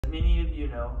As many of you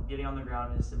know, getting on the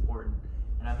ground is important,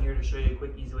 and I'm here to show you a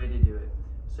quick, easy way to do it.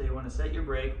 So you want to set your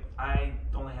brake. I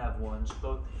only have one,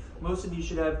 but most of you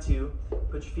should have two.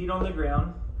 Put your feet on the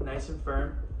ground, nice and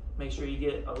firm. Make sure you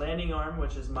get a landing arm,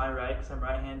 which is my right, because I'm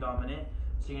right hand dominant.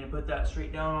 So you're going to put that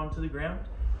straight down onto the ground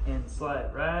and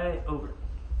slide right over.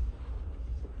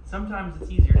 Sometimes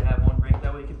it's easier to have one brake,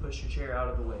 that way you can push your chair out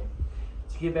of the way.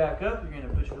 To get back up, you're going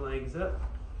to push your legs up.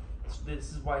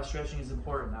 This is why stretching is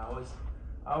important.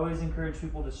 I always encourage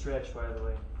people to stretch, by the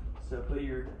way. So put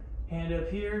your hand up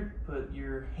here, put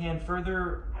your hand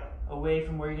further away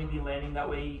from where you're going to be landing. That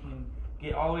way you can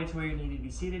get all the way to where you need to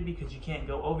be seated, because you can't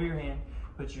go over your hand.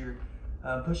 Put your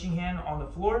pushing hand on the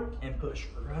floor and push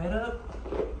right up.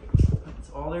 That's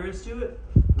all there is to it.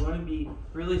 You want to be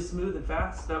really smooth and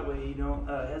fast. That way you don't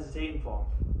hesitate and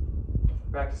fall.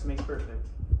 Practice makes perfect.